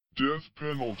Death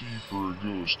penalty for a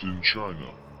ghost in China.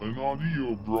 An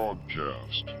audio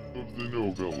broadcast of the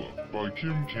novella by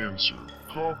Kim Cancer.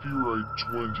 Copyright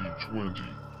 2020.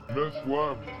 Meth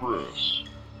Lab Press.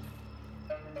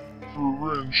 For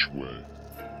Wrenchway.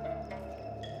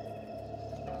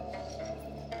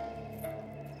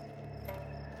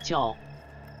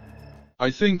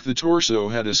 I think the torso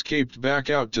had escaped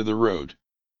back out to the road.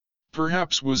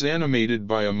 Perhaps was animated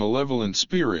by a malevolent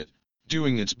spirit,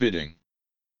 doing its bidding.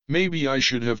 Maybe I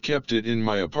should have kept it in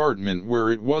my apartment where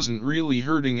it wasn't really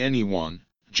hurting anyone,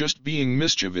 just being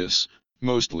mischievous,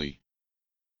 mostly.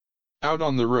 Out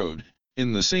on the road,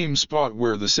 in the same spot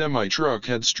where the semi-truck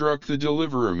had struck the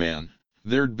deliverer man,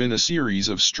 there'd been a series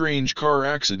of strange car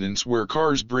accidents where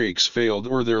cars' brakes failed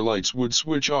or their lights would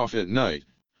switch off at night,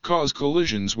 cause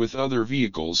collisions with other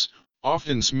vehicles,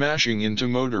 often smashing into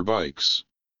motorbikes.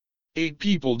 8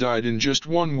 people died in just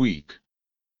 1 week.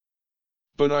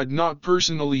 But I'd not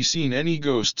personally seen any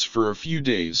ghosts for a few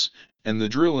days, and the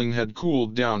drilling had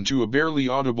cooled down to a barely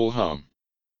audible hum.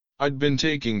 I'd been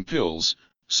taking pills,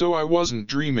 so I wasn't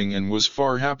dreaming and was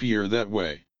far happier that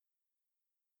way.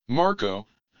 Marco,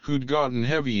 who'd gotten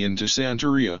heavy into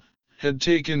Santeria, had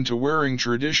taken to wearing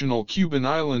traditional Cuban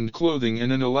island clothing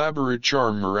and an elaborate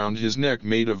charm around his neck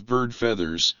made of bird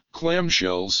feathers,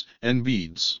 clamshells, and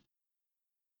beads.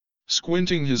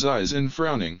 Squinting his eyes and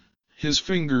frowning, his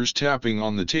fingers tapping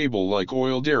on the table like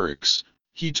oil derricks,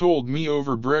 he told me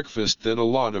over breakfast that a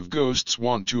lot of ghosts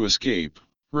want to escape,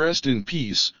 rest in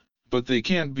peace, but they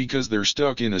can't because they're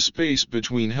stuck in a space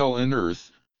between hell and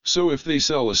earth, so if they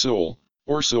sell a soul,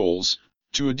 or souls,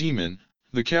 to a demon,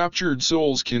 the captured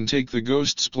souls can take the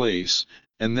ghost's place,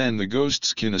 and then the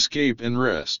ghosts can escape and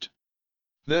rest.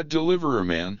 That deliverer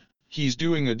man, he's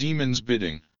doing a demon's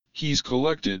bidding. He's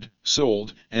collected,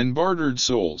 sold, and bartered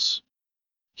souls.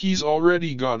 He's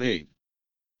already got 8.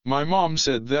 My mom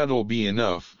said that'll be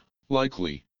enough,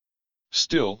 likely.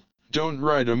 Still, don't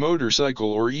ride a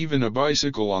motorcycle or even a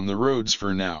bicycle on the roads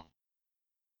for now.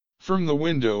 From the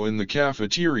window in the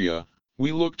cafeteria,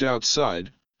 we looked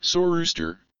outside, saw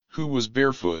Rooster, who was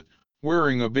barefoot,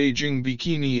 wearing a Beijing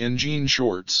bikini and jean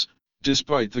shorts,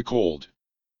 despite the cold.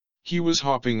 He was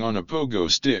hopping on a pogo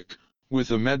stick,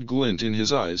 with a mad glint in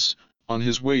his eyes, on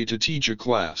his way to teach a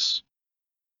class.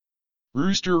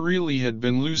 Rooster really had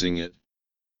been losing it.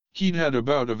 He'd had a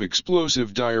bout of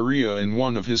explosive diarrhea in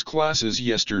one of his classes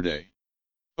yesterday.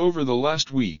 Over the last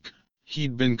week,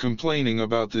 he'd been complaining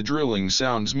about the drilling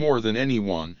sounds more than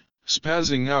anyone,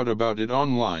 spazzing out about it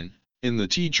online, in the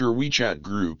teacher WeChat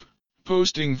group,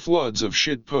 posting floods of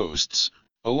shit posts,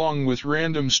 along with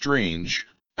random strange,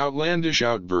 outlandish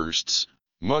outbursts,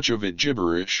 much of it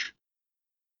gibberish.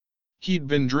 He'd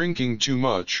been drinking too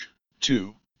much,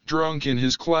 too, drunk in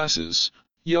his classes,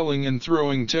 yelling and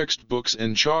throwing textbooks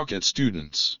and chalk at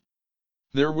students.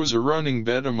 There was a running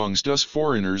bet amongst us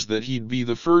foreigners that he'd be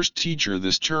the first teacher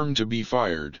this term to be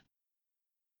fired.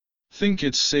 Think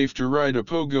it's safe to ride a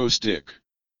pogo stick?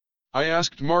 I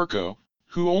asked Marco,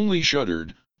 who only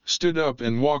shuddered, stood up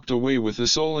and walked away with a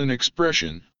sullen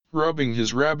expression, rubbing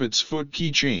his rabbit's foot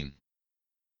keychain.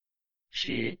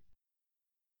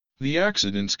 The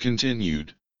accidents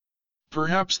continued.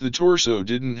 Perhaps the torso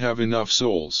didn't have enough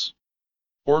souls.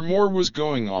 Or more was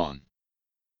going on.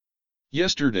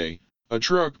 Yesterday, a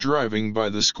truck driving by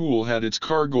the school had its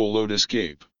cargo load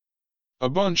escape. A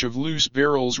bunch of loose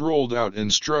barrels rolled out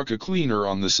and struck a cleaner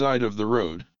on the side of the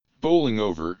road, bowling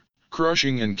over,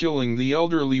 crushing and killing the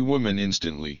elderly woman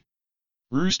instantly.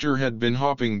 Rooster had been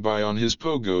hopping by on his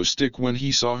pogo stick when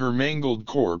he saw her mangled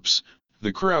corpse.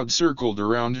 The crowd circled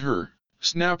around her,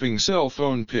 snapping cell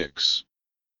phone pics.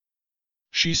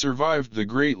 She survived the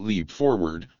Great Leap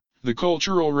Forward, the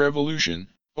Cultural Revolution,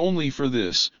 only for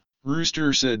this,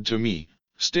 Rooster said to me,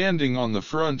 standing on the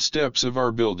front steps of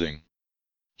our building.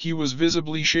 He was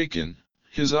visibly shaken,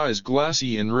 his eyes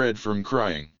glassy and red from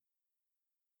crying.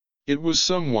 It was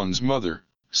someone's mother,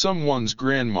 someone's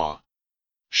grandma.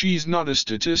 She's not a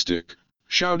statistic,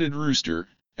 shouted Rooster,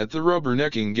 at the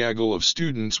rubbernecking gaggle of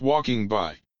students walking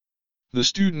by. The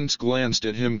students glanced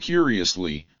at him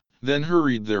curiously, then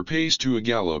hurried their pace to a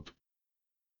gallop.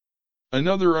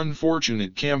 Another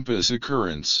unfortunate campus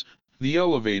occurrence, the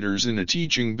elevators in a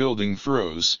teaching building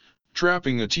froze,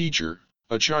 trapping a teacher,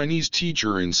 a Chinese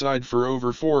teacher inside for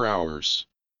over 4 hours.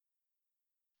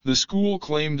 The school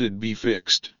claimed it'd be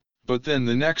fixed, but then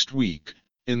the next week,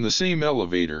 in the same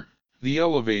elevator, the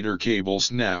elevator cable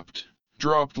snapped,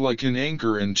 dropped like an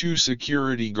anchor and 2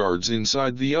 security guards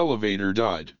inside the elevator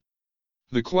died.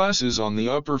 The classes on the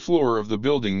upper floor of the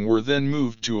building were then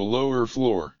moved to a lower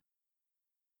floor.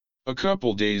 A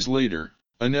couple days later,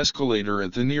 an escalator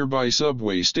at the nearby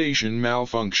subway station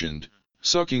malfunctioned,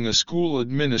 sucking a school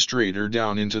administrator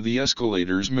down into the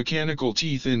escalator's mechanical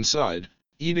teeth inside,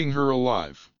 eating her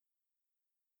alive.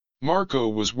 Marco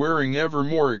was wearing ever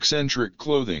more eccentric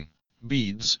clothing,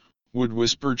 beads, would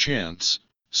whisper chants,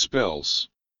 spells.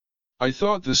 I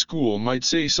thought the school might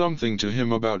say something to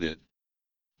him about it.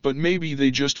 But maybe they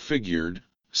just figured,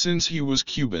 since he was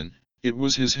Cuban, it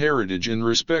was his heritage and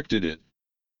respected it.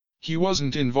 He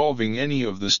wasn't involving any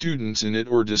of the students in it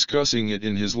or discussing it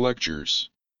in his lectures.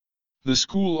 The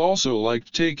school also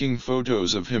liked taking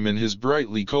photos of him in his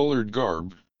brightly colored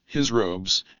garb, his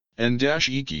robes, and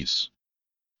dashikis.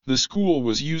 The school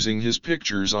was using his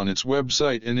pictures on its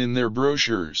website and in their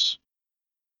brochures.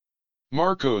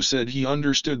 Marco said he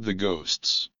understood the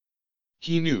ghosts.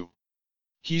 He knew.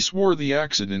 He swore the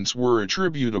accidents were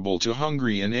attributable to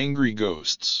hungry and angry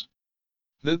ghosts.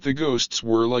 That the ghosts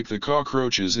were like the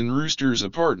cockroaches in Rooster's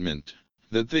apartment,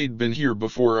 that they'd been here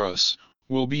before us,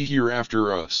 will be here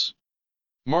after us.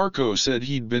 Marco said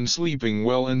he'd been sleeping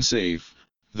well and safe,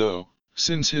 though,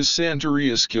 since his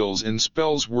Santeria skills and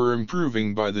spells were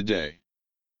improving by the day.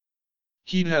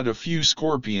 He'd had a few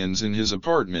scorpions in his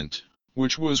apartment,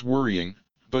 which was worrying,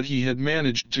 but he had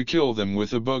managed to kill them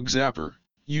with a bug zapper,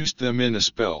 used them in a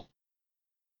spell.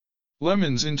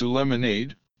 Lemons into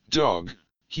lemonade, dog,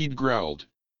 he'd growled.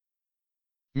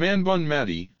 Manbun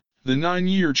Matty, the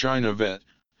 9-year China vet,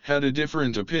 had a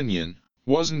different opinion,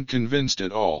 wasn't convinced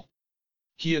at all.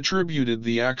 He attributed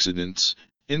the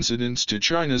incidents to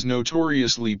China's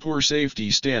notoriously poor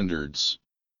safety standards.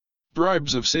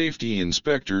 Bribes of safety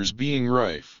inspectors being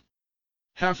rife.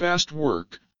 Half-assed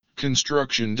work,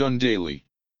 construction done daily.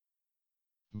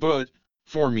 But,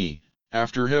 for me,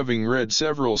 after having read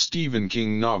several Stephen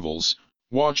King novels,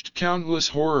 watched countless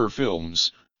horror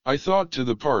films, I thought to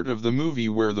the part of the movie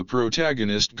where the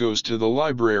protagonist goes to the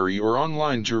library or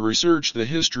online to research the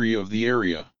history of the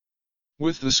area.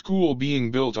 With the school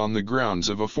being built on the grounds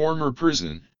of a former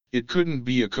prison, it couldn't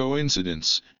be a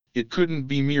coincidence, it couldn't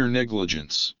be mere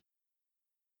negligence.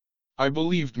 I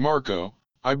believed Marco,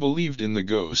 I believed in the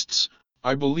ghosts,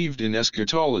 I believed in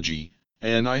eschatology,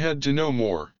 and I had to know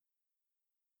more.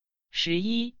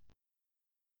 11.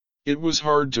 It was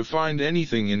hard to find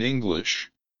anything in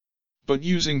English. But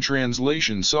using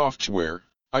translation software,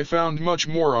 I found much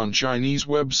more on Chinese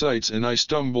websites and I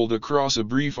stumbled across a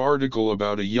brief article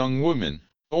about a young woman,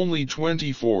 only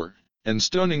 24, and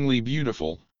stunningly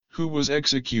beautiful, who was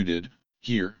executed,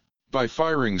 here, by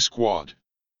firing squad.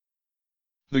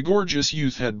 The gorgeous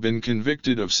youth had been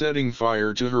convicted of setting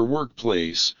fire to her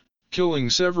workplace, killing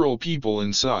several people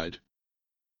inside.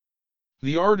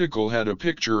 The article had a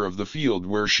picture of the field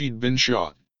where she'd been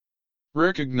shot.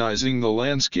 Recognizing the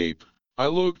landscape, I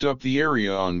looked up the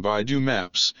area on Baidu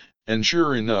Maps, and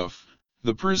sure enough,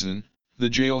 the prison, the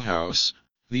jailhouse,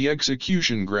 the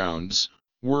execution grounds,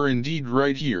 were indeed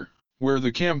right here, where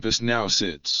the campus now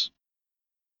sits.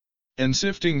 And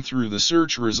sifting through the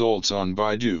search results on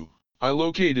Baidu, I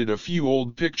located a few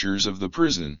old pictures of the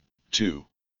prison, too.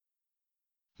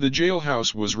 The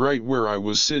jailhouse was right where I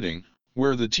was sitting,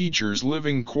 where the teachers'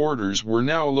 living quarters were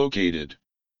now located.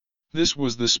 This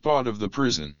was the spot of the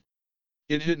prison.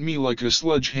 It hit me like a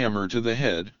sledgehammer to the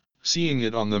head, seeing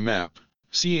it on the map,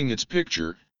 seeing its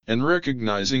picture, and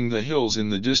recognizing the hills in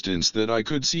the distance that I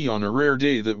could see on a rare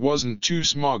day that wasn't too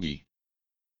smoggy.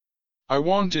 I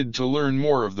wanted to learn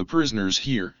more of the prisoners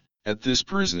here, at this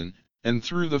prison, and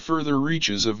through the further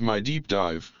reaches of my deep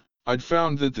dive, I'd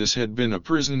found that this had been a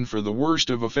prison for the worst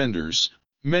of offenders,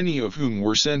 many of whom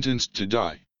were sentenced to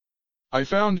die. I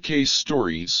found case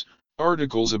stories,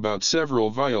 articles about several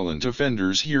violent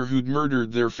offenders here who'd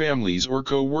murdered their families or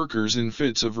co-workers in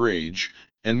fits of rage,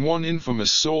 and one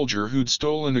infamous soldier who'd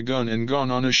stolen a gun and gone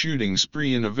on a shooting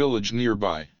spree in a village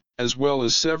nearby, as well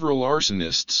as several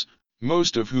arsonists,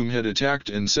 most of whom had attacked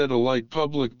and set alight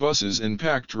public buses and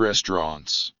packed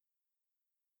restaurants.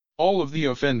 All of the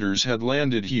offenders had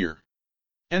landed here,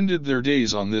 ended their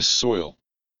days on this soil.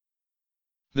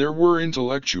 There were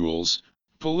intellectuals,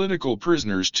 political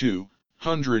prisoners too,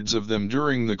 hundreds of them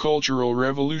during the Cultural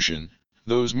Revolution,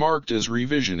 those marked as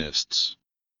revisionists.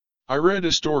 I read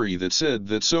a story that said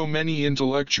that so many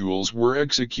intellectuals were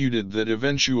executed that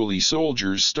eventually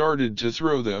soldiers started to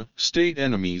throw the state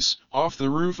enemies off the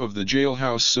roof of the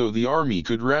jailhouse so the army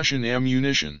could ration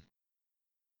ammunition.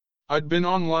 I'd been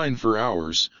online for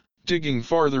hours, digging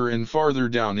farther and farther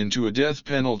down into a death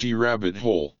penalty rabbit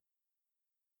hole.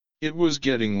 It was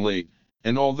getting late,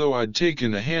 and although I'd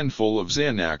taken a handful of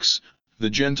Xanax, the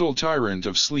gentle tyrant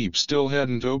of sleep still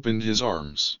hadn't opened his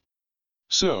arms.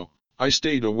 So, I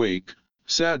stayed awake,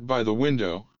 sat by the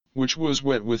window, which was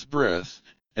wet with breath,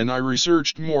 and I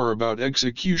researched more about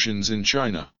executions in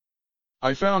China.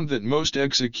 I found that most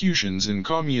executions in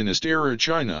communist-era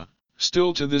China,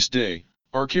 still to this day,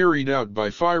 are carried out by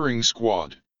firing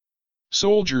squad.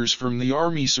 Soldiers from the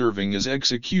army serving as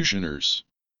executioners.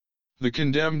 The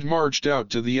condemned marched out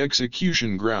to the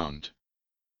execution ground.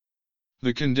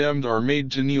 The condemned are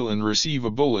made to kneel and receive a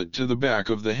bullet to the back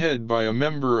of the head by a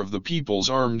member of the People's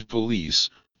Armed Police,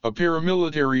 a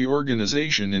paramilitary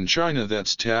organization in China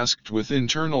that's tasked with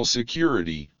internal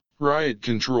security, riot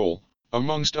control,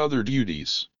 amongst other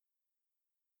duties.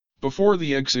 Before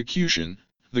the execution,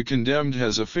 the condemned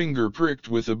has a finger pricked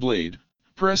with a blade,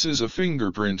 presses a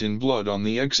fingerprint in blood on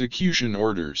the execution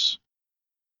orders.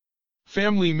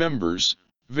 Family members,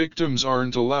 victims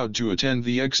aren't allowed to attend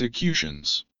the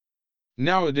executions.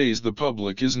 Nowadays the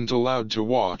public isn't allowed to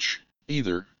watch,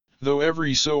 either, though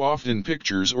every so often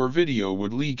pictures or video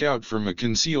would leak out from a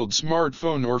concealed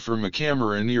smartphone or from a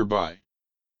camera nearby.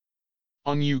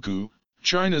 On Youku,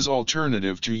 China's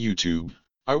alternative to YouTube,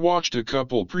 I watched a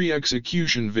couple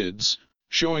pre-execution vids,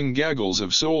 showing gaggles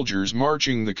of soldiers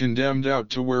marching the condemned out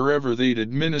to wherever they'd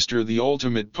administer the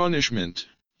ultimate punishment,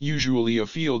 usually a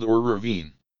field or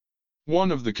ravine.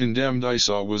 One of the condemned I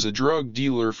saw was a drug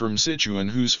dealer from Sichuan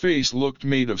whose face looked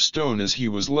made of stone as he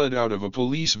was led out of a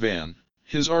police van,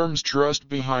 his arms trussed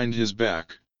behind his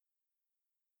back.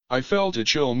 I felt a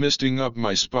chill misting up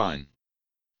my spine.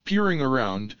 Peering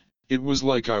around, it was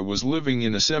like I was living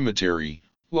in a cemetery,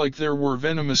 like there were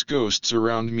venomous ghosts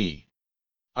around me.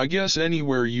 I guess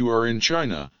anywhere you are in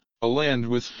China, a land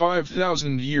with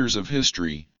 5,000 years of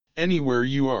history, anywhere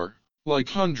you are, like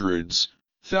hundreds,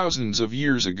 thousands of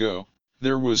years ago,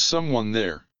 there was someone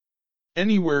there.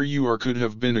 Anywhere you are could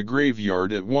have been a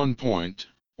graveyard at one point,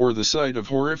 or the site of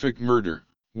horrific murder,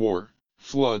 war,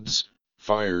 floods,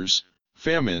 fires,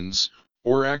 famines,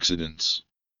 or accidents.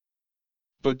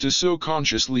 But to so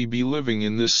consciously be living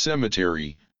in this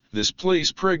cemetery, this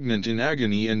place pregnant in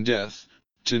agony and death,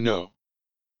 to know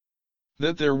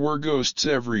that there were ghosts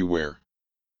everywhere.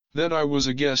 That I was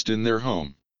a guest in their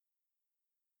home.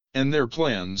 And their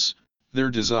plans,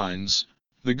 their designs,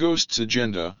 the ghosts'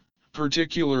 agenda,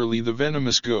 particularly the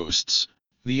venomous ghosts,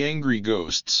 the angry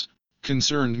ghosts,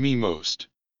 concerned me most.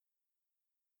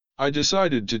 I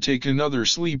decided to take another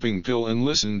sleeping pill and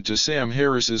listened to Sam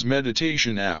Harris's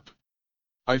meditation app.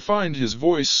 I find his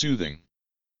voice soothing.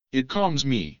 It calms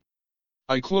me.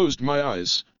 I closed my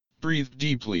eyes, breathed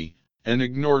deeply, and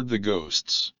ignored the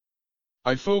ghosts.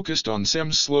 I focused on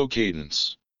Sam's slow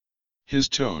cadence. His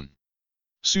tone.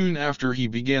 Soon after he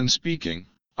began speaking,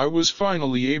 I was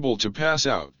finally able to pass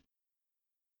out.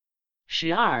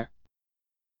 12.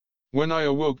 When I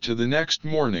awoke to the next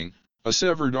morning, a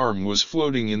severed arm was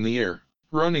floating in the air,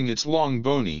 running its long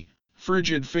bony,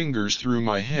 frigid fingers through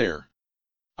my hair.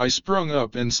 I sprung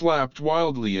up and slapped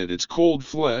wildly at its cold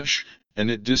flesh,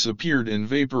 and it disappeared and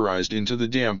vaporized into the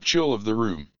damp chill of the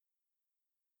room.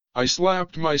 I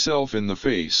slapped myself in the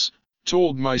face,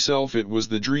 told myself it was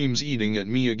the dreams eating at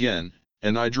me again,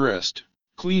 and I dressed,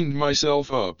 cleaned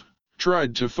myself up,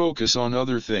 tried to focus on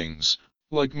other things,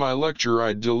 like my lecture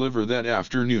I'd deliver that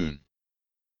afternoon.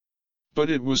 But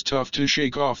it was tough to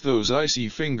shake off those icy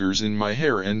fingers in my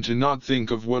hair and to not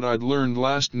think of what I'd learned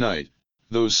last night,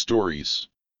 those stories.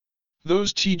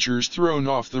 Those teachers thrown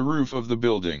off the roof of the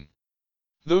building.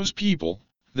 Those people,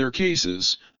 their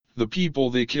cases, the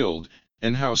people they killed,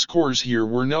 and how scores here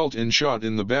were knelt and shot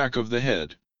in the back of the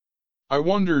head. I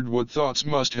wondered what thoughts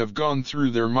must have gone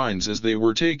through their minds as they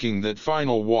were taking that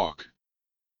final walk.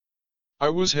 I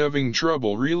was having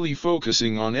trouble really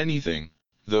focusing on anything,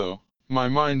 though, my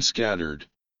mind scattered.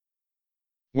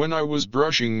 When I was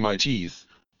brushing my teeth,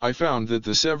 I found that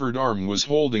the severed arm was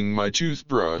holding my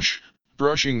toothbrush,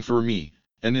 brushing for me,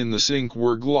 and in the sink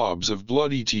were globs of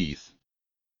bloody teeth.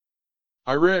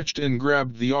 I reached and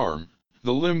grabbed the arm,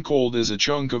 the limb cold as a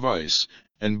chunk of ice,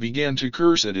 and began to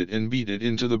curse at it and beat it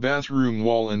into the bathroom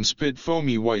wall and spit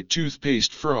foamy white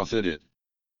toothpaste froth at it.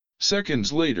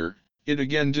 Seconds later, it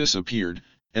again disappeared,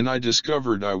 and I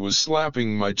discovered I was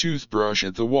slapping my toothbrush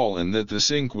at the wall and that the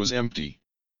sink was empty.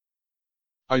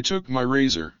 I took my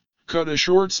razor, cut a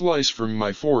short slice from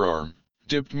my forearm,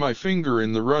 dipped my finger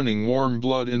in the running warm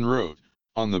blood and wrote,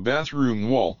 on the bathroom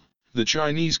wall, the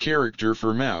Chinese character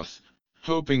for mouth,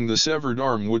 hoping the severed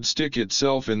arm would stick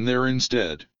itself in there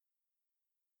instead.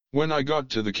 When I got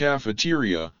to the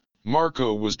cafeteria,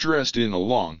 Marco was dressed in a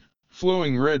long,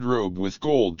 flowing red robe with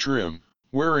gold trim,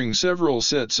 wearing several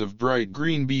sets of bright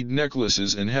green bead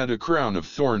necklaces and had a crown of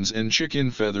thorns and chicken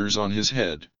feathers on his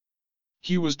head.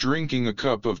 He was drinking a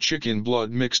cup of chicken blood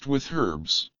mixed with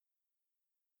herbs.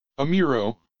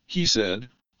 "Amiro," he said,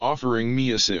 offering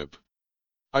me a sip.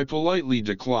 I politely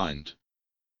declined.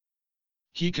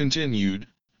 He continued,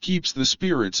 keeps the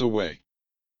spirits away.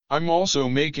 I'm also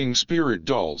making spirit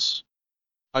dolls.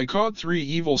 I caught 3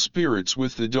 evil spirits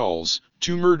with the dolls,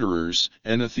 2 murderers,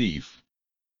 and a thief.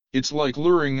 It's like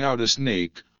luring out a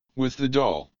snake, with the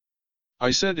doll.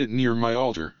 I set it near my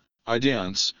altar, I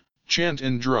dance, chant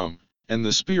and drum, and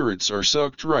the spirits are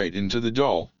sucked right into the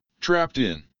doll, trapped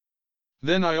in.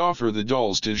 Then I offer the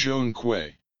dolls to Joan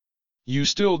Quay. You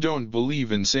still don't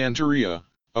believe in Santeria,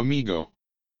 amigo?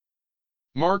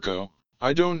 Marco,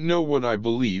 I don't know what I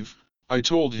believe, I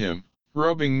told him,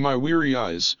 rubbing my weary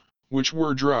eyes, which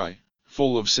were dry,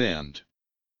 full of sand.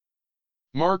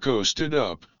 Marco stood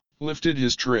up, lifted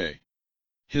his tray.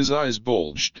 His eyes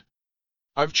bulged.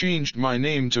 I've changed my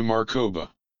name to Marcoba.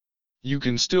 You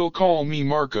can still call me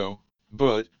Marco,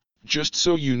 but, just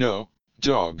so you know,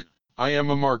 dog, I am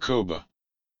a Marcoba.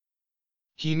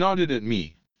 He nodded at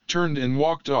me, turned and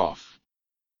walked off.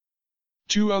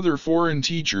 2 other foreign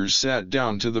teachers sat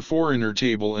down to the foreigner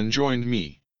table and joined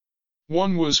me.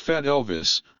 One was Fat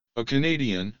Elvis, a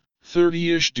Canadian,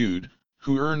 30-ish dude,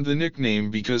 who earned the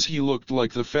nickname because he looked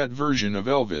like the fat version of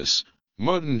Elvis,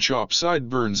 mutton chop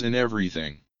sideburns and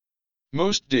everything.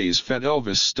 Most days Fat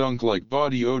Elvis stunk like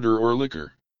body odor or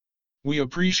liquor. We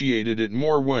appreciated it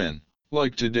more when,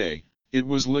 like today, it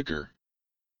was liquor.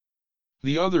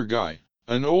 The other guy,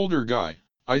 an older guy,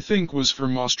 I think was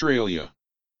from Australia.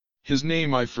 His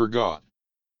name I forgot.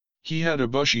 He had a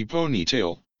bushy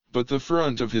ponytail, but the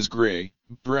front of his gray,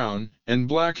 brown, and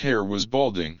black hair was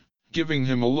balding, giving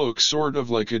him a look sort of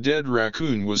like a dead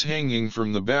raccoon was hanging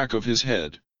from the back of his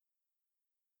head.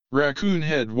 Raccoon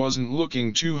Head wasn't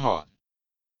looking too hot.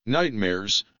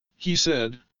 Nightmares, he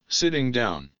said, sitting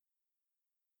down.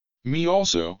 Me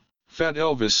also, Fat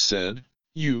Elvis said.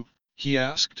 You, he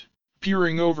asked,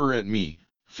 peering over at me,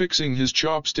 fixing his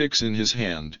chopsticks in his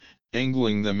hand,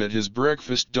 angling them at his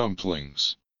breakfast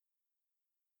dumplings.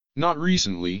 Not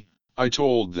recently, I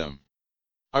told them.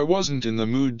 I wasn't in the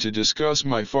mood to discuss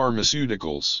my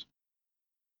pharmaceuticals.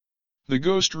 The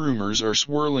ghost rumors are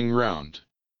swirling round.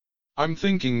 I'm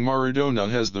thinking Maradona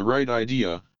has the right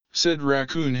idea, said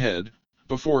Raccoon Head,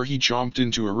 before he chomped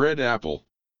into a red apple.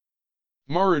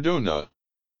 Maradona?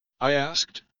 I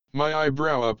asked, my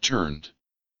eyebrow upturned.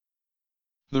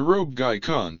 The robe guy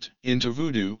cunt, into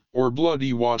voodoo, or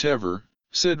bloody whatever,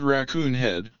 said Raccoon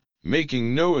Head,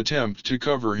 making no attempt to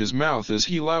cover his mouth as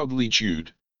he loudly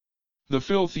chewed. The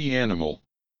filthy animal.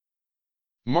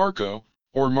 Marco,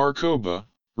 or Marcoba,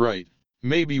 right,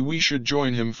 maybe we should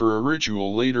join him for a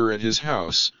ritual later at his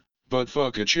house, but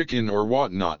fuck a chicken or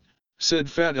whatnot, said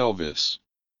Fat Elvis.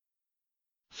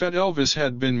 Fat Elvis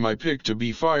had been my pick to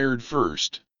be fired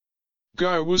first.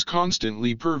 Guy was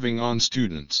constantly perving on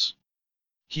students.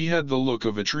 He had the look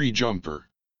of a tree jumper.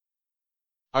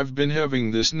 I've been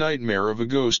having this nightmare of a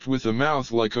ghost with a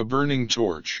mouth like a burning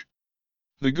torch.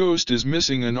 The ghost is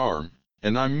missing an arm,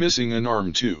 and I'm missing an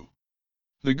arm too.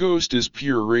 The ghost is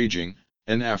pure raging,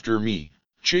 and after me,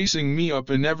 chasing me up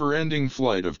a never-ending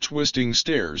flight of twisting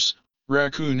stairs,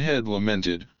 Raccoon Head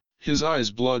lamented, his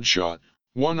eyes bloodshot,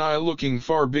 one eye looking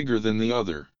far bigger than the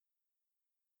other.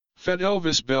 Fat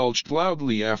Elvis belched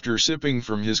loudly after sipping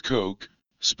from his Coke,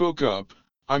 spoke up,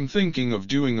 I'm thinking of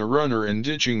doing a runner and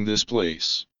ditching this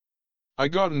place. I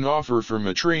got an offer from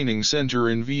a training center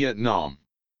in Vietnam.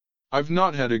 I've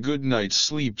not had a good night's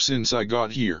sleep since I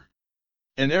got here.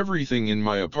 And everything in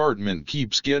my apartment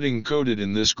keeps getting coated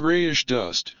in this grayish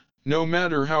dust, no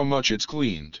matter how much it's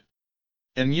cleaned.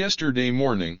 And yesterday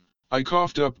morning, I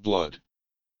coughed up blood.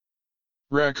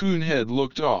 Raccoon Head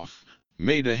looked off,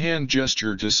 made a hand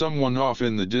gesture to someone off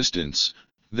in the distance,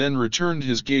 then returned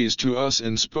his gaze to us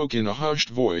and spoke in a hushed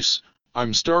voice,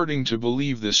 I'm starting to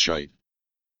believe this shite.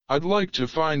 I'd like to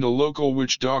find a local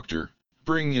witch doctor,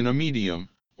 bring in a medium,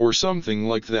 or something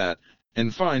like that,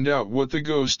 and find out what the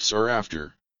ghosts are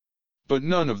after. But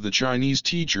none of the Chinese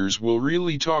teachers will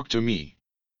really talk to me.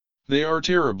 They are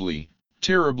terribly,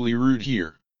 terribly rude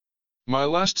here. My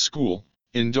last school,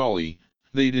 in Dolly,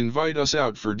 they'd invite us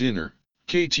out for dinner,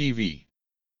 KTV.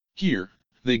 Here,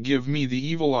 they give me the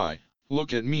evil eye,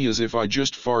 look at me as if I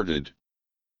just farted.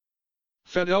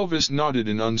 Fat Elvis nodded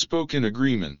in unspoken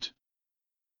agreement.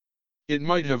 It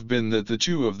might have been that the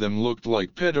 2 of them looked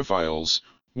like pedophiles,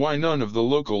 why none of the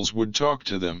locals would talk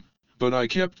to them, but I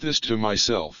kept this to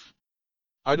myself.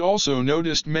 I'd also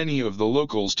noticed many of the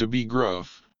locals to be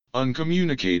gruff,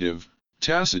 uncommunicative,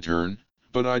 taciturn,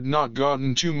 but I'd not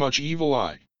gotten too much evil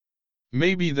eye.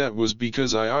 Maybe that was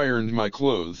because I ironed my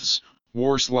clothes,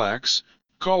 wore slacks,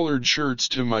 collared shirts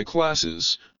to my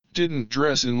classes, didn't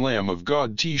dress in Lamb of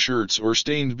God t-shirts or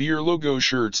stained beer logo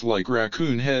shirts like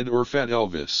Raccoon Head or Fat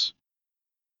Elvis.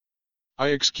 I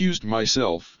excused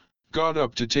myself, got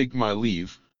up to take my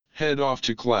leave, head off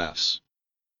to class.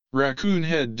 Raccoon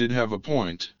Head did have a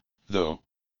point, though.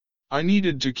 I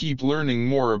needed to keep learning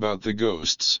more about the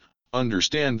ghosts,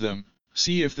 understand them,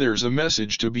 see if there's a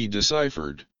message to be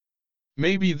deciphered.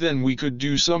 Maybe then we could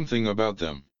do something about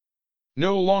them.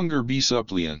 No longer be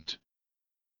suppliant.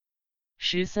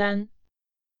 13.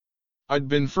 I'd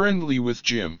been friendly with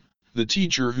Jim, the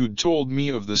teacher who'd told me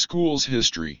of the school's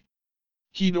history.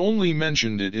 He'd only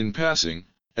mentioned it in passing,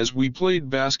 as we played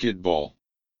basketball.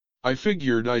 I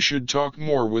figured I should talk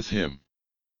more with him.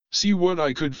 See what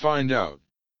I could find out.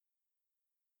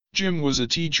 Jim was a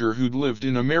teacher who'd lived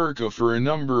in America for a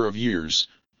number of years,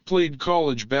 played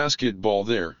college basketball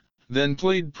there, then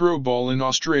played pro ball in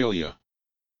Australia.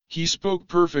 He spoke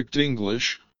perfect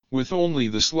English, with only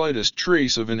the slightest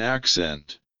trace of an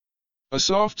accent. A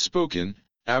soft-spoken,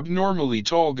 abnormally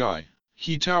tall guy,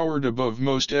 he towered above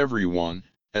most everyone,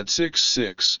 at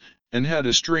 6'6", and had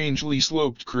a strangely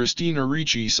sloped Christina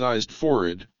Ricci-sized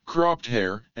forehead, cropped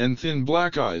hair, and thin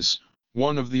black eyes.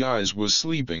 One of the eyes was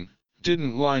sleeping,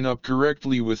 didn't line up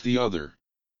correctly with the other.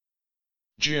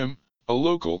 Jim, a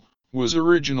local, was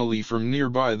originally from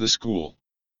nearby the school.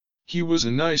 He was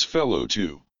a nice fellow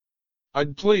too.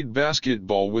 I'd played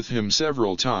basketball with him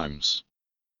several times.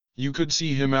 You could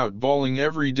see him out balling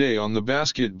every day on the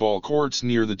basketball courts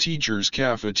near the teacher's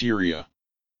cafeteria.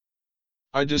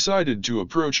 I decided to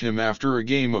approach him after a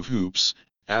game of hoops,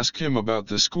 ask him about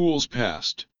the school's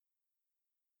past.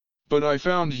 But I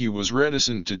found he was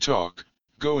reticent to talk,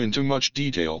 go into much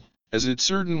detail, as it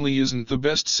certainly isn't the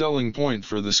best selling point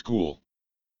for the school.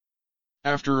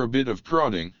 After a bit of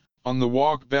prodding, on the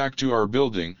walk back to our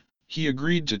building, he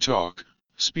agreed to talk,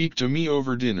 speak to me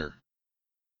over dinner.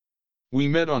 We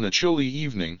met on a chilly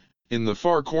evening, in the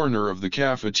far corner of the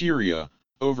cafeteria,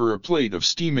 over a plate of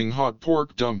steaming hot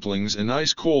pork dumplings and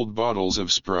ice-cold bottles of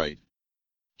Sprite.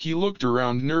 He looked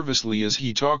around nervously as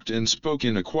he talked and spoke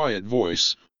in a quiet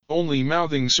voice, only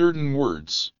mouthing certain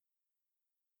words.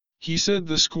 He said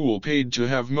the school paid to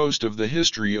have most of the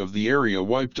history of the area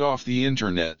wiped off the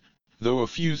internet, though a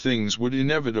few things would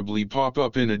inevitably pop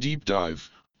up in a deep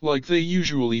dive, like they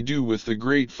usually do with the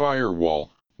Great Firewall,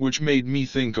 which made me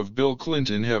think of Bill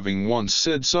Clinton having once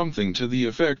said something to the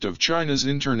effect of China's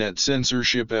internet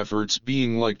censorship efforts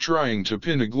being like trying to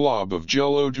pin a glob of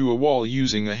Jell-O to a wall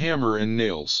using a hammer and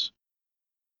nails.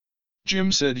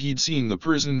 Jim said he'd seen the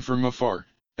prison from afar,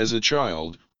 as a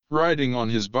child, riding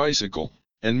on his bicycle,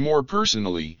 and more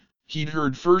personally, he'd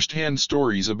heard first-hand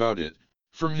stories about it,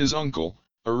 from his uncle,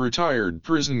 a retired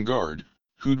prison guard,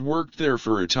 who'd worked there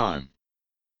for a time.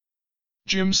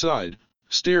 Jim sighed,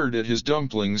 stared at his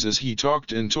dumplings as he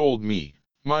talked and told me,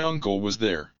 my uncle was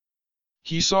there.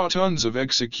 He saw tons of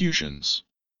executions.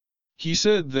 He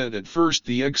said that at first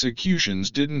the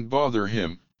executions didn't bother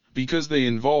him, because they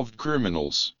involved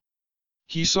criminals.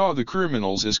 He saw the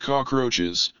criminals as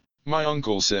cockroaches, my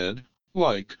uncle said,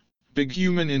 like big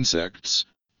human insects,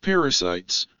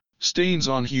 parasites, stains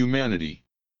on humanity.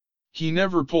 He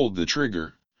never pulled the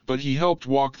trigger, but he helped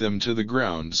walk them to the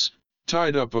grounds,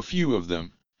 tied up a few of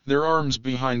them, their arms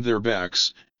behind their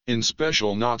backs, in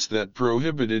special knots that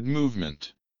prohibited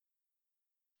movement.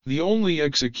 The only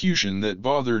execution that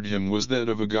bothered him was that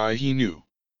of a guy he knew.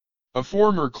 A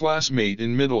former classmate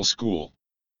in middle school.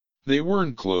 They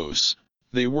weren't close,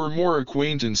 they were more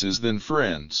acquaintances than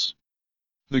friends.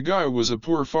 The guy was a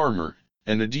poor farmer,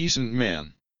 and a decent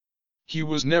man. He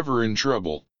was never in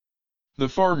trouble. The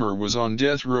farmer was on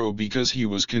death row because he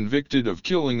was convicted of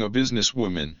killing a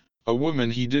businesswoman, a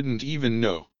woman he didn't even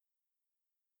know.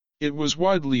 It was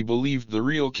widely believed the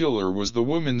real killer was the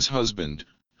woman's husband,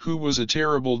 who was a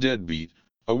terrible deadbeat,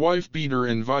 a wife-beater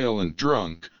and violent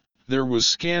drunk. There was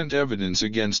scant evidence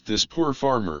against this poor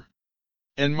farmer.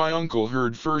 And my uncle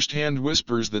heard first-hand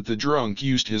whispers that the drunk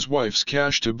used his wife's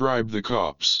cash to bribe the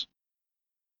cops.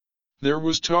 There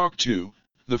was talk too,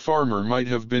 the farmer might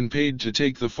have been paid to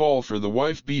take the fall for the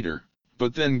wife-beater,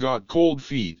 but then got cold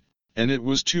feet, and it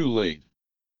was too late.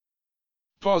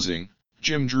 Pausing,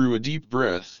 Jim drew a deep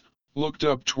breath, looked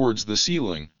up towards the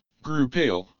ceiling, grew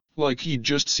pale, like he'd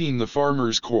just seen the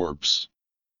farmer's corpse.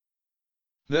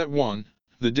 That one,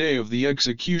 the day of the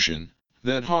execution,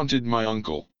 that haunted my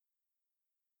uncle.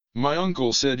 My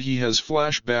uncle said he has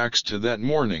flashbacks to that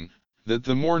morning, that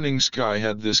the morning sky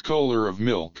had this color of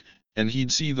milk, and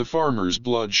he'd see the farmer's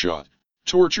bloodshot,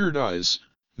 tortured eyes,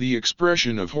 the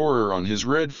expression of horror on his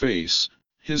red face,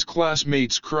 his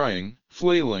classmates crying,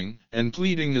 flailing, and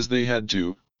pleading as they had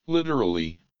to,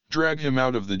 literally, drag him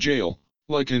out of the jail,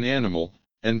 like an animal,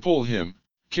 and pull him,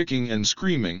 kicking and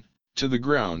screaming, to the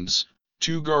grounds,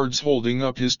 two guards holding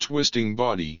up his twisting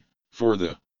body, for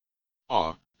the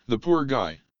Ah, the poor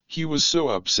guy, he was so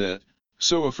upset,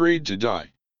 so afraid to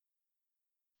die.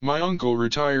 My uncle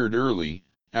retired early,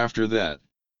 after that.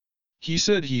 He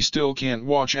said he still can't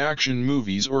watch action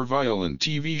movies or violent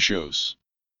TV shows.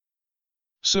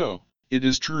 So, it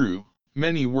is true,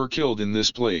 many were killed in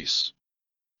this place.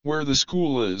 Where the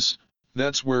school is,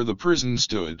 that's where the prison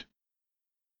stood.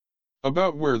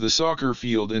 About where the soccer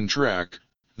field and track,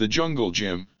 the jungle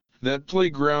gym, that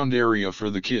playground area for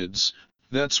the kids,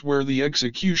 that's where the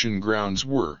execution grounds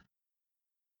were.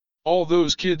 All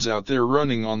those kids out there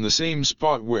running on the same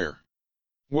spot where,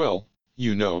 well,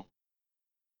 you know.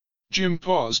 Jim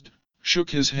paused, shook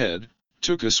his head,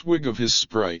 took a swig of his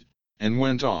Sprite, and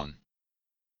went on.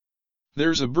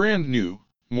 There's a brand new,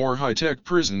 more high-tech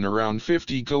prison around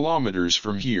 50 kilometers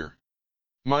from here.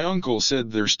 My uncle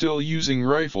said they're still using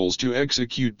rifles to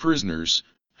execute prisoners,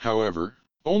 however,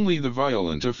 only the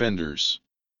violent offenders.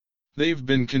 They've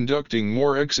been conducting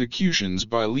more executions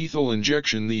by lethal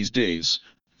injection these days,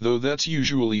 though that's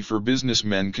usually for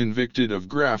businessmen convicted of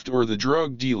graft or the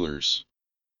drug dealers.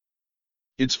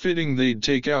 It's fitting they'd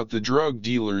take out the drug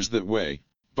dealers that way,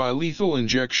 by lethal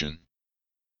injection.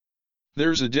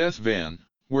 There's a death van,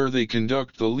 where they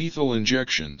conduct the lethal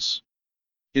injections.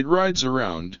 It rides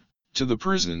around, to the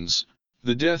prisons,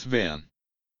 the death van.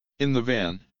 In the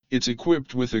van, it's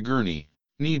equipped with a gurney,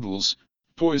 needles,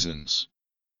 poisons.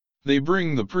 They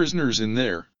bring the prisoners in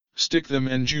there, stick them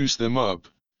and juice them up,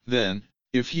 then,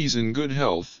 if he's in good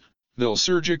health, they'll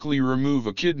surgically remove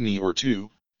a kidney or two,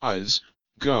 eyes,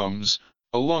 gums,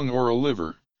 a lung or a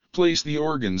liver, place the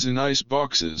organs in ice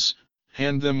boxes,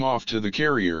 hand them off to the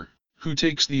carrier, who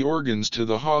takes the organs to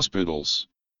the hospitals.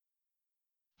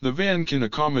 The van can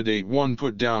accommodate one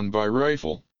put down by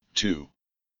rifle, too.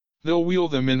 They'll wheel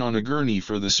them in on a gurney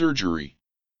for the surgery.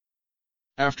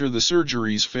 After the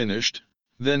surgery's finished,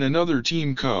 then another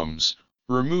team comes,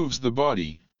 removes the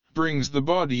body, brings the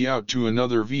body out to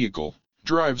another vehicle,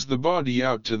 drives the body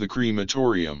out to the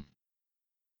crematorium.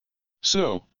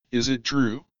 So, is it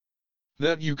true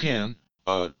that you can,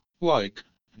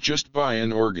 just buy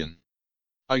an organ?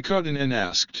 I cut in and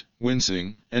asked,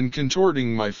 wincing and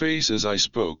contorting my face as I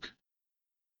spoke.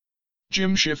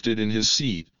 Jim shifted in his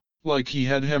seat, like he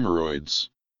had hemorrhoids.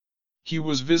 He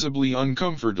was visibly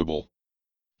uncomfortable.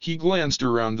 He glanced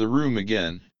around the room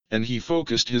again, and he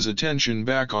focused his attention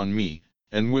back on me,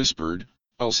 and whispered,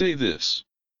 I'll say this.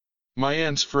 My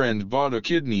aunt's friend bought a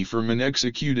kidney from an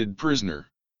executed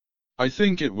prisoner. I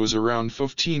think it was around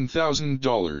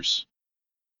 $15,000.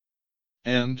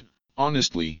 And,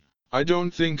 honestly, I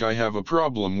don't think I have a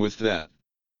problem with that.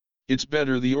 It's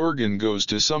better the organ goes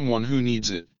to someone who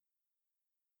needs it.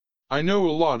 I know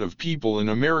a lot of people in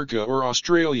America or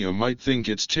Australia might think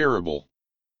it's terrible.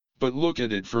 But look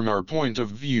at it from our point of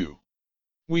view.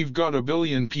 We've got 1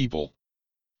 billion people.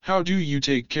 How do you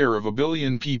take care of 1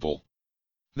 billion people?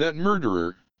 That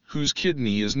murderer, whose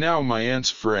kidney is now my aunt's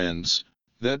friend's,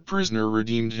 that prisoner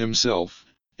redeemed himself,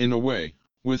 in a way,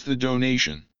 with the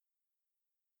donation.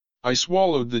 I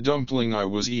swallowed the dumpling I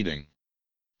was eating.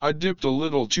 I dipped a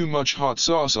little too much hot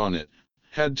sauce on it,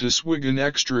 had to swig an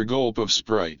extra gulp of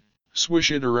Sprite,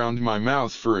 swish it around my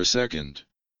mouth for a second.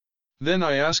 Then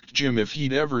I asked Jim if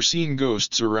he'd ever seen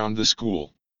ghosts around the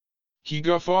school. He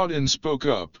guffawed and spoke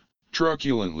up,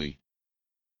 truculently.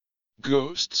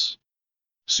 Ghosts?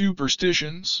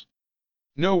 Superstitions?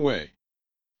 No way.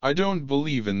 I don't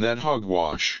believe in that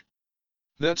hogwash.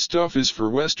 That stuff is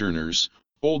for Westerners,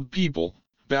 old people,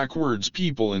 backwards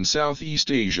people in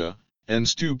Southeast Asia, and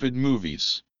stupid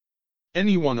movies.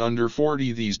 Anyone under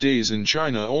 40 these days in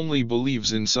China only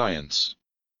believes in science.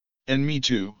 And me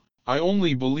too, I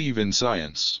only believe in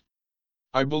science.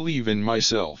 I believe in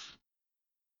myself.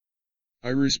 I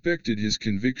respected his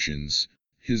convictions,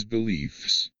 his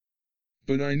beliefs.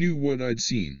 But I knew what I'd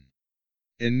seen.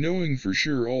 And knowing for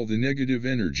sure all the negative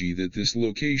energy that this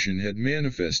location had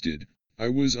manifested, I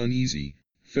was uneasy,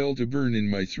 felt a burn in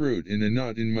my throat and a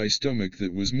knot in my stomach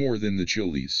that was more than the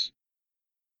chilies.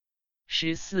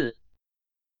 14.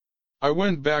 I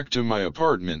went back to my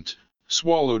apartment,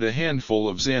 swallowed a handful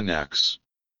of Xanax.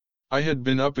 I had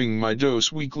been upping my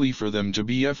dose weekly for them to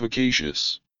be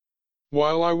efficacious.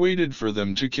 While I waited for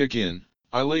them to kick in,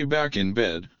 I lay back in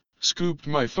bed, scooped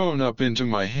my phone up into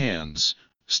my hands,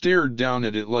 stared down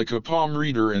at it like a palm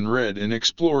reader and read and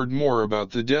explored more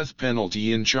about the death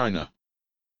penalty in China.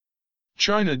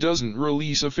 China doesn't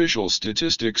release official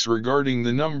statistics regarding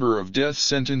the number of death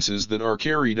sentences that are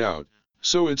carried out,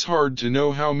 so it's hard to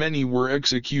know how many were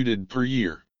executed per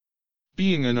year.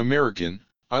 Being an American,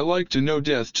 I like to know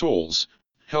death tolls,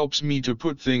 helps me to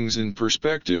put things in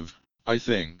perspective, I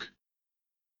think.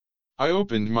 I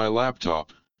opened my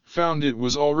laptop, found it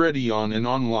was already on and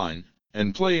online,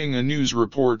 and playing a news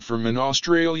report from an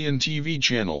Australian TV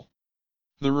channel.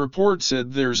 The report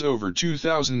said there's over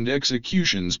 2,000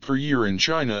 executions per year in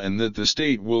China and that the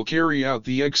state will carry out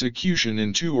the execution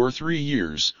in 2 or 3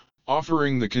 years,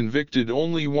 offering the convicted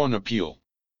only one appeal.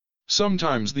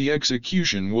 Sometimes the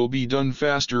execution will be done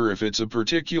faster if it's a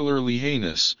particularly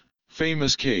heinous,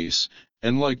 famous case,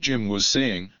 and like Jim was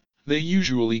saying, they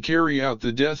usually carry out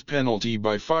the death penalty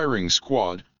by firing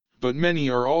squad, but many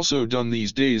are also done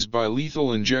these days by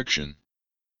lethal injection.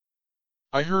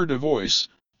 I heard a voice,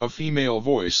 a female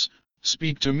voice,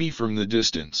 speak to me from the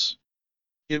distance.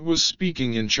 It was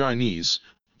speaking in Chinese,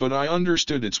 but I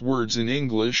understood its words in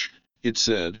English. It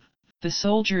said, "The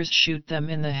soldiers shoot them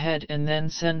in the head and then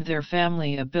send their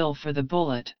family a bill for the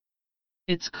bullet.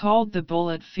 It's called the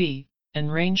bullet fee,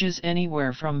 and ranges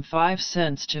anywhere from 5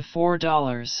 cents to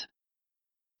 $4.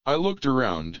 I looked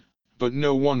around, but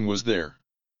no one was there.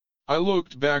 I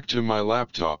looked back to my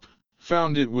laptop,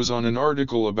 found it was on an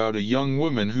article about a young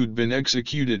woman who'd been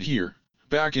executed here,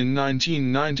 back in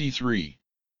 1993.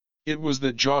 It was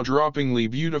that jaw-droppingly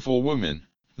beautiful woman,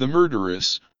 the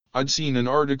murderess, I'd seen an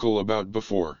article about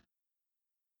before.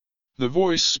 The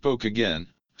voice spoke again,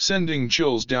 sending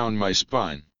chills down my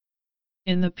spine.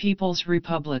 In the People's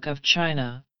Republic of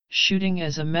China, shooting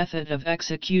as a method of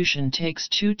execution takes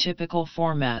 2 typical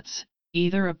formats,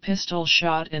 either a pistol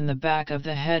shot in the back of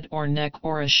the head or neck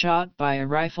or a shot by a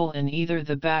rifle in either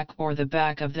the back or the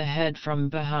back of the head from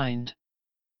behind.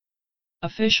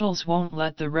 Officials won't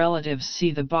let the relatives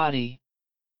see the body.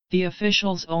 The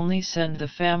officials only send the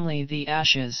family the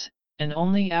ashes, and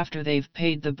only after they've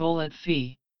paid the bullet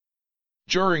fee.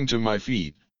 Jarring to my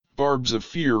feet, barbs of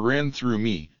fear ran through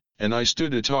me, and I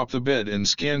stood atop the bed and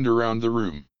scanned around the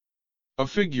room. A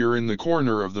figure in the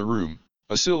corner of the room,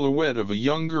 a silhouette of a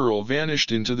young girl,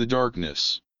 vanished into the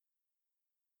darkness.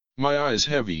 My eyes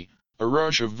heavy, a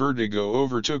rush of vertigo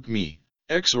overtook me,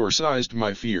 exorcised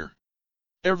my fear.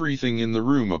 Everything in the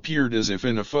room appeared as if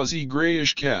in a fuzzy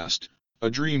grayish cast, a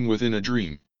dream within a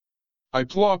dream. I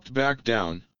plopped back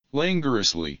down,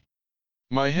 languorously.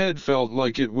 My head felt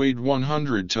like it weighed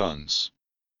 100 tons.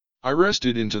 I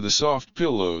rested into the soft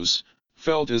pillows,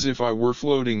 felt as if I were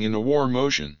floating in a warm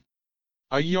ocean.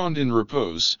 I yawned in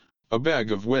repose, a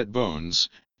bag of wet bones,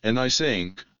 and I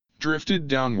sank, drifted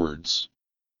downwards.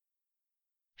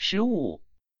 15.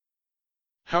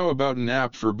 How about an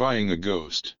app for buying a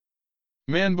ghost?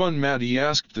 Manbun Matty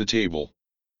asked the table.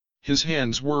 His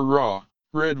hands were raw,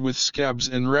 red with scabs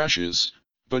and rashes,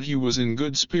 but he was in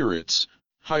good spirits,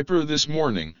 hyper this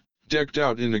morning, decked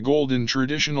out in a golden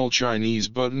traditional Chinese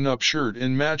button-up shirt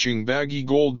and matching baggy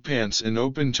gold pants and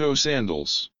open-toe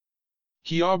sandals.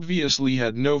 He obviously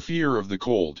had no fear of the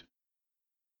cold.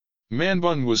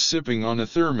 Manbun was sipping on a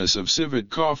thermos of civet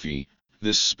coffee,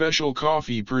 this special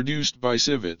coffee produced by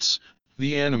civets,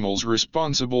 the animals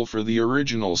responsible for the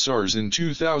original SARS in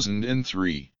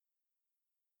 2003.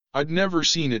 I'd never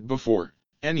seen it before,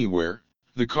 anywhere,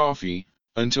 the coffee,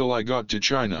 until I got to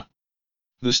China.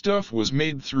 The stuff was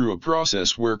made through a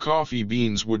process where coffee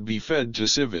beans would be fed to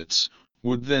civets,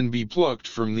 would then be plucked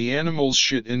from the animal's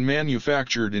shit and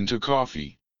manufactured into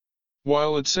coffee.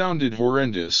 While it sounded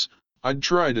horrendous, I'd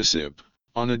tried a sip,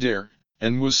 on a dare,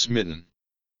 and was smitten.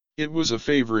 It was a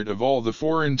favorite of all the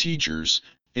foreign teachers,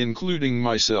 including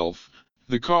myself,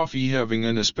 the coffee having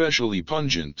an especially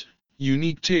pungent,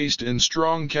 unique taste and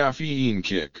strong caffeine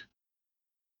kick.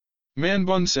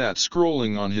 Manbun sat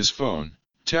scrolling on his phone,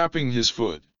 tapping his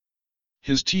foot.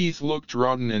 His teeth looked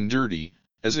rotten and dirty,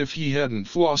 as if he hadn't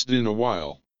flossed in a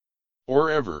while. Or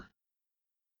ever.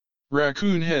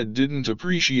 Raccoon Head didn't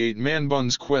appreciate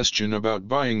Manbun's question about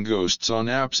buying ghosts on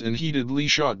apps and heatedly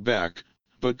shot back,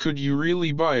 but could you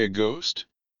really buy a ghost?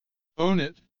 Own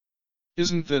it?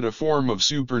 Isn't that a form of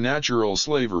supernatural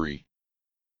slavery?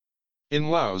 In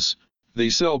Laos, they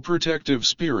sell protective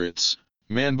spirits,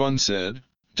 Manbun said,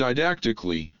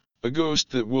 didactically, a ghost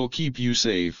that will keep you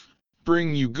safe,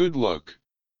 bring you good luck.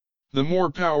 The more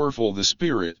powerful the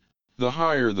spirit, the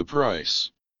higher the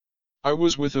price. I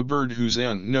was with a bird whose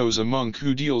aunt knows a monk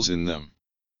who deals in them.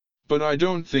 But I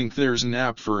don't think there's an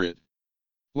app for it.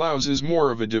 Laos is more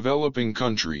of a developing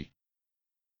country.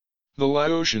 The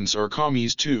Laotians are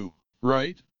commies too,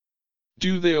 right?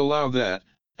 Do they allow that?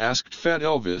 Asked Fat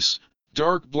Elvis,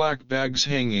 dark black bags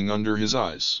hanging under his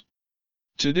eyes.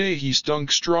 Today he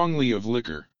stunk strongly of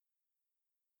liquor.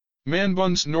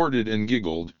 Manbun snorted and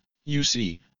giggled. You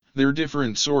see, they're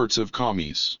different sorts of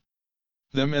commies.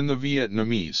 Them and the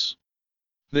Vietnamese.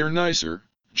 They're nicer,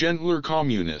 gentler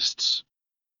communists.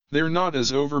 They're not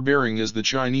as overbearing as the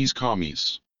Chinese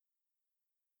commies.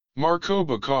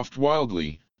 Markoba coughed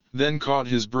wildly. then caught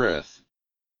his breath.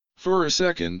 For a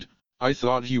second, I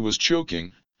thought he was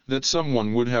choking, that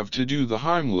someone would have to do the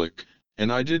Heimlich,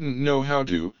 and I didn't know how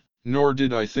to, nor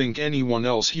did I think anyone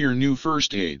else here knew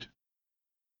first aid.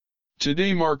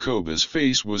 Today Markoba's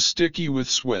face was sticky with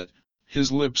sweat,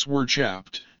 his lips were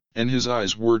chapped, and his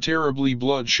eyes were terribly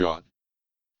bloodshot.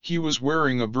 He was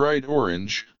wearing a bright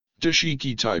orange,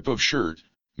 dashiki type of shirt,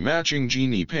 matching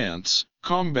genie pants,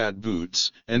 combat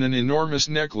boots, and an enormous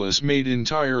necklace made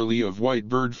entirely of white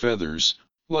bird feathers,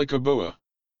 like a boa.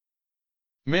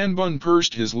 Manbun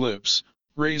pursed his lips,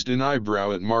 raised an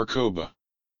eyebrow at Markoba.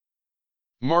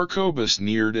 Markoba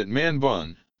sneered at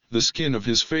Manbun, the skin of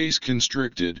his face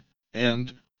constricted,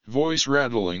 and, voice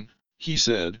rattling, he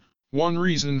said, "One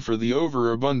reason for the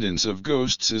overabundance of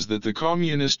ghosts is that the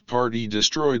Communist Party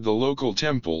destroyed the local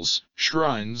temples,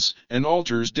 shrines, and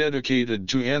altars dedicated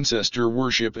to ancestor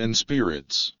worship and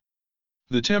spirits.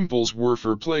 The temples were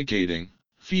for placating,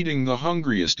 feeding the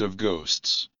hungriest of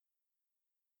ghosts.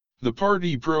 The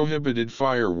party prohibited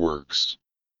fireworks.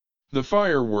 The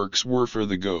fireworks were for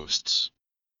the ghosts.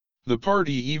 The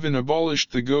party even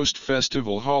abolished the ghost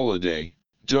festival holiday,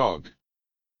 dog.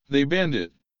 They banned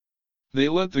it. They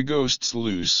let the ghosts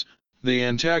loose, they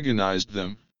antagonized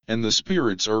them, and the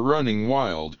spirits are running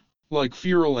wild, like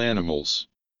feral animals."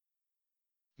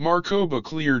 Markoba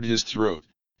cleared his throat,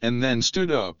 and then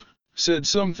stood up, said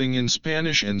something in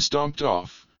Spanish and stomped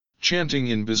off, chanting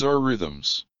in bizarre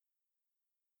rhythms.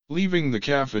 Leaving the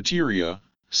cafeteria,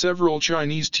 several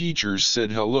Chinese teachers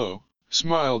said hello,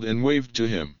 smiled and waved to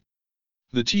him.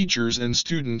 The teachers and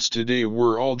students today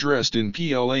were all dressed in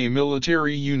PLA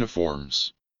military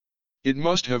uniforms. It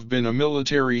must have been a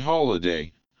military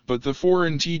holiday, but the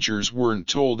foreign teachers weren't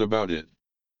told about it.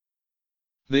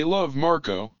 "They love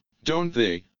Marco, don't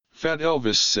they?" Fat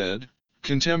Elvis said,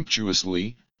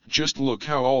 contemptuously. "Just look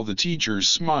how all the teachers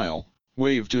smile,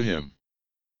 wave to him."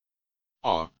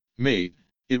 "Ah, mate,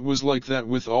 it was like that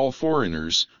with all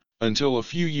foreigners, until a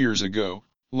few years ago,"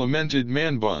 lamented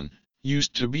Manbun.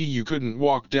 "Used to be you couldn't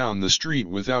walk down the street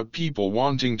without people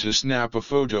wanting to snap a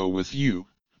photo with you,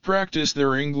 practice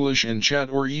their English and chat,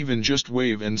 or even just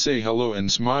wave and say hello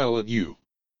and smile at you.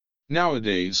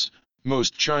 Nowadays,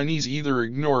 most Chinese either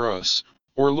ignore us,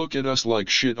 or look at us like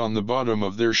shit on the bottom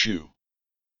of their shoe."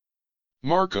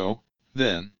 "Marco,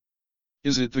 then?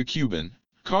 Is it the Cuban,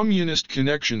 communist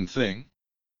connection thing?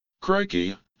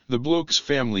 Crikey, the bloke's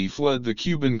family fled the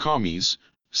Cuban commies,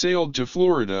 sailed to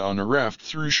Florida on a raft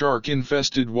through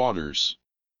shark-infested waters.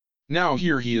 Now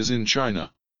here he is in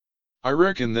China. I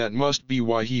reckon that must be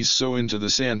why he's so into the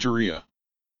Santeria.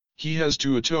 He has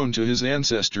to atone to his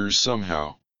ancestors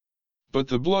somehow. But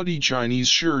the bloody Chinese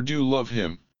sure do love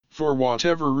him, for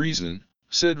whatever reason,"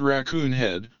 said Raccoon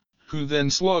Head, who then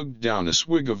slugged down a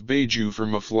swig of baijiu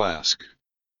from a flask.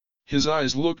 His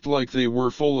eyes looked like they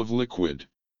were full of liquid.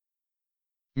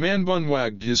 Manbun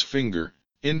wagged his finger,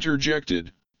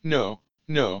 interjected, No,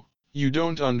 you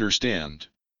don't understand.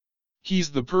 He's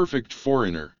the perfect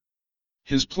foreigner.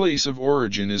 His place of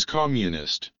origin is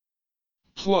communist.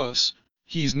 Plus,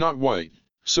 he's not white,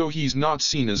 so he's not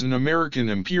seen as an American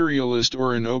imperialist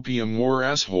or an opium war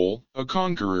asshole, a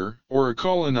conqueror, or a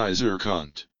colonizer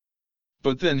cunt.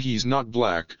 But then he's not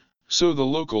black, so the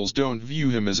locals don't view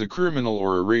him as a criminal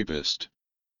or a rapist.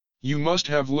 You must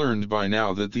have learned by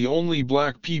now that the only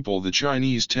black people the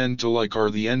Chinese tend to like are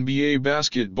the NBA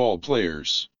basketball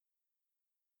players.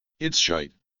 It's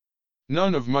shite.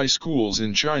 None of my schools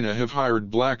in China have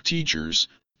hired black teachers,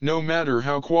 no matter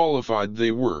how qualified they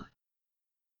were.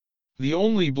 The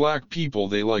only black people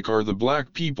they like are the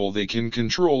black people they can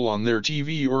control on their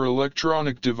TV or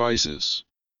electronic devices.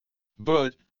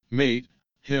 But, mate,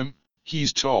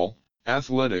 he's tall,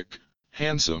 athletic,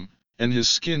 handsome, and his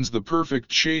skin's the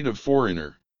perfect shade of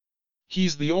foreigner.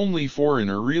 He's the only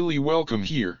foreigner really welcome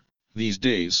here, these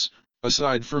days,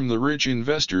 aside from the rich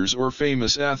investors or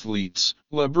famous athletes,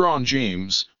 LeBron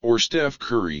James, or Steph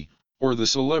Curry, or the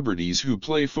celebrities who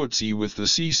play footsie with the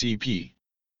CCP.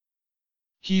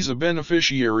 He's a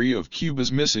beneficiary of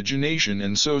Cuba's miscegenation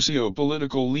and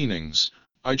socio-political leanings,"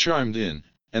 I chimed in,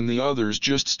 and the others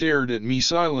just stared at me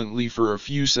silently for a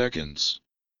few seconds.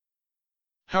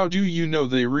 "How do you know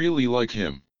they really like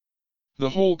him?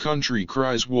 The whole country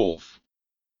cries wolf.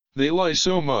 They lie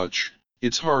so much,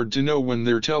 it's hard to know when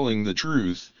they're telling the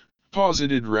truth,"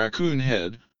 posited Raccoon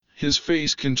Head, his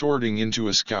face contorting into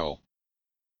a scowl.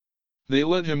 "They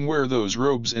let him wear those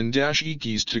robes and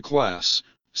dashikis to class,"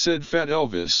 said Fat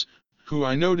Elvis, who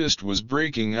I noticed was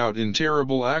breaking out in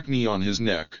terrible acne on his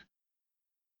neck.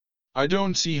 "I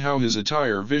don't see how his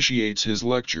attire vitiates his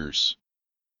lectures.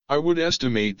 I would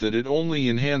estimate that it only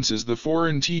enhances the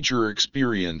foreign teacher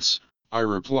experience," I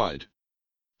replied.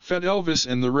 Fat Elvis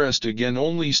and the rest again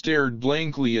only stared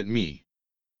blankly at me.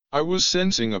 I was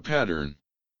sensing a pattern.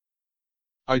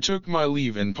 I took my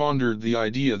leave and pondered the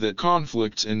idea that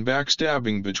conflicts and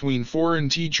backstabbing between foreign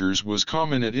teachers was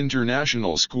common at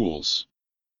international schools.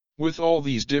 With all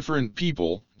these different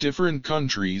people, different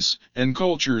countries, and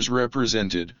cultures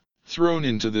represented, thrown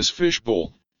into this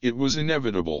fishbowl, it was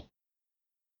inevitable.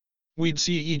 We'd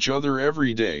see each other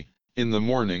every day, in the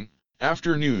morning,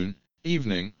 afternoon,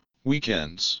 evening,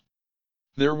 weekends.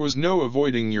 There was no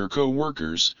avoiding your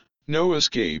co-workers, no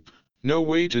escape, no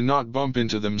way to not bump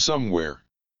into them somewhere.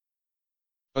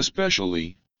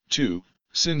 Especially, too,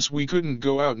 since we couldn't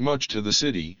go out much to the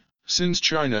city, since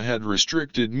China had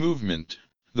restricted movement,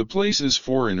 the places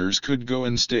foreigners could go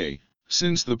and stay,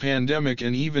 since the pandemic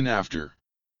and even after.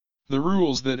 The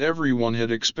rules that everyone had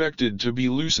expected to be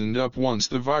loosened up once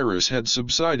the virus had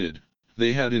subsided,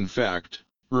 they had in fact,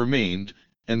 remained,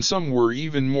 and some were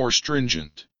even more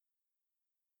stringent.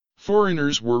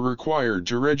 Foreigners were required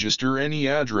to register any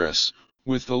address,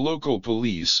 with the local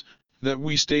police, that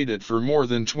we stayed at for more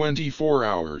than 24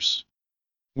 hours.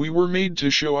 We were made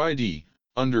to show ID,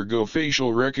 undergo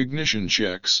facial recognition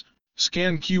checks,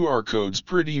 scan QR codes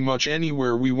pretty much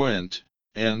anywhere we went,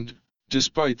 and,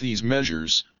 despite these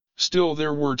measures, still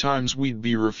there were times we'd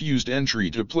be refused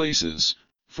entry to places,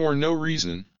 for no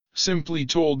reason, simply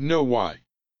told no why.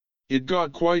 It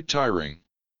got quite tiring.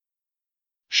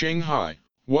 Shanghai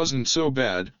wasn't so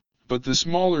bad, but the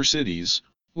smaller cities,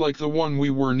 like the one we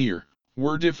were near,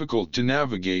 were difficult to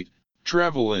navigate,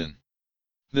 travel in.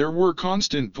 There were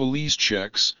constant police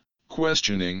checks,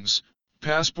 questionings,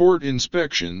 passport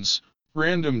inspections,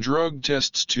 random drug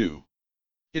tests too.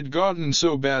 It'd gotten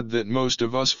so bad that most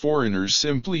of us foreigners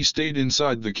simply stayed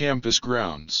inside the campus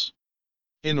grounds.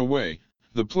 In a way,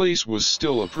 the place was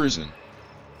still a prison.